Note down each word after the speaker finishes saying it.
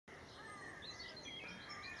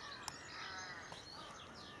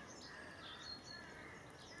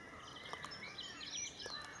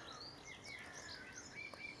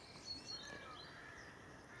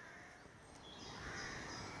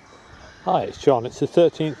Hi, it's John. It's the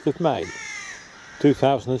 13th of May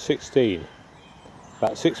 2016,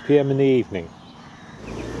 about 6 p.m. in the evening.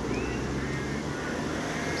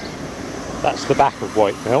 That's the back of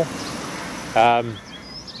White Mill.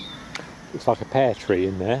 Looks like a pear tree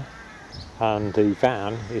in there, and the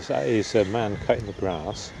van is a man cutting the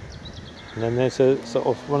grass, and then there's a sort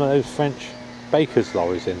of one of those French baker's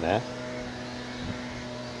lorries in there.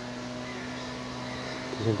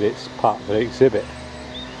 Presumably it's part of the exhibit.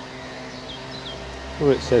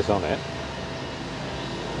 What it says on it.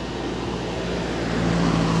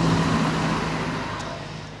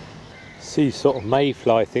 See sort of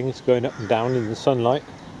mayfly things going up and down in the sunlight.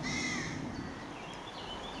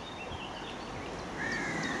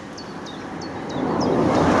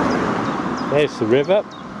 There's the river.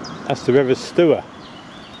 That's the River Stour.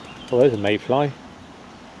 Oh, there's a mayfly.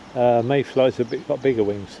 Mayflies have got bigger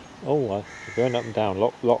wings. Oh, they're going up and down.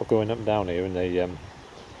 Lot of going up and down here in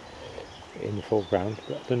the foreground,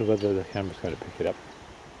 but I don't know whether the camera's going to pick it up.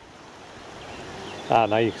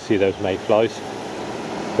 Now you can see those mayflies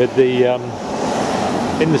with the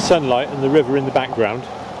in the sunlight and the river in the background.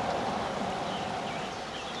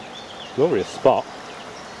 Glorious spot.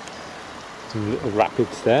 Some little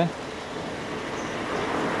rapids there,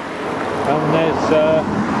 and there's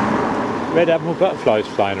red admiral butterflies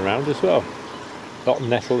flying around as well. A lot of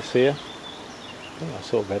nettles here. I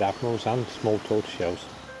saw red admirals and small tortoiseshells.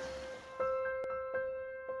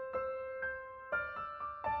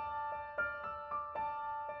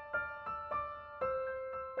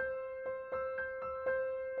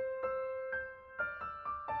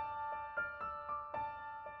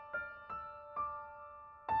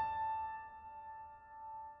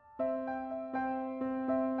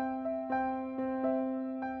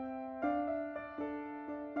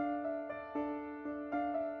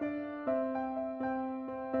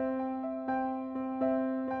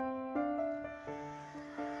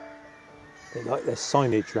 They like their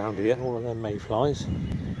signage round here, all of them mayflies.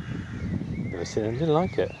 Never seen anything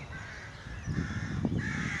like it.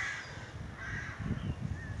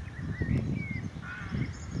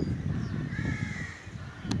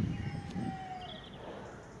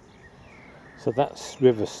 So that's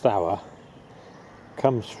River Stour,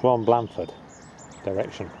 comes from Blandford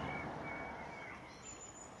direction.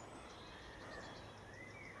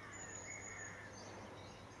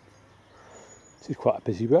 This is quite a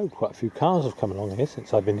busy road, quite a few cars have come along here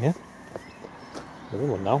since I've been here.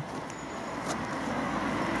 Everyone now.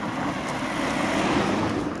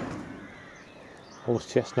 Horse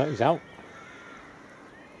chestnut is out.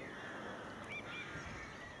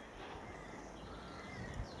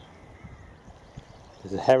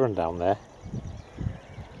 There's a heron down there.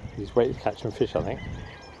 He's waiting to catch some fish, I think.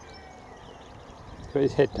 He's got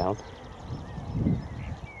his head down.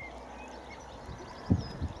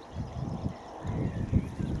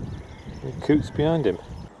 Coots behind him.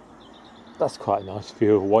 That's quite a nice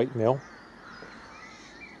view of White Mill.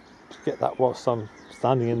 To get that whilst I'm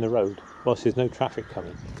standing in the road, whilst there's no traffic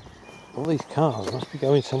coming. All these cars must be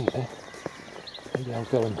going somewhere. Maybe I'll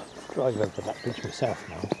go and drive over that bridge myself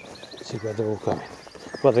now, see where they're all going.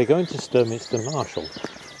 Well, they're going to Sturminster Marshall,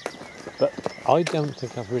 but I don't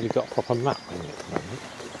think I've really got a proper map on it at the moment.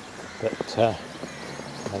 But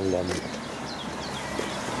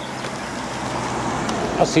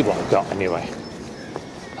I'll see what I've got anyway,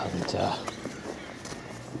 and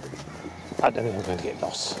I don't think I'm going to get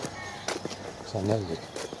lost, because I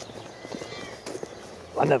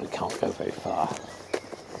know we can't go very far.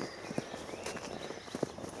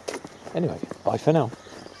 Anyway, bye for now.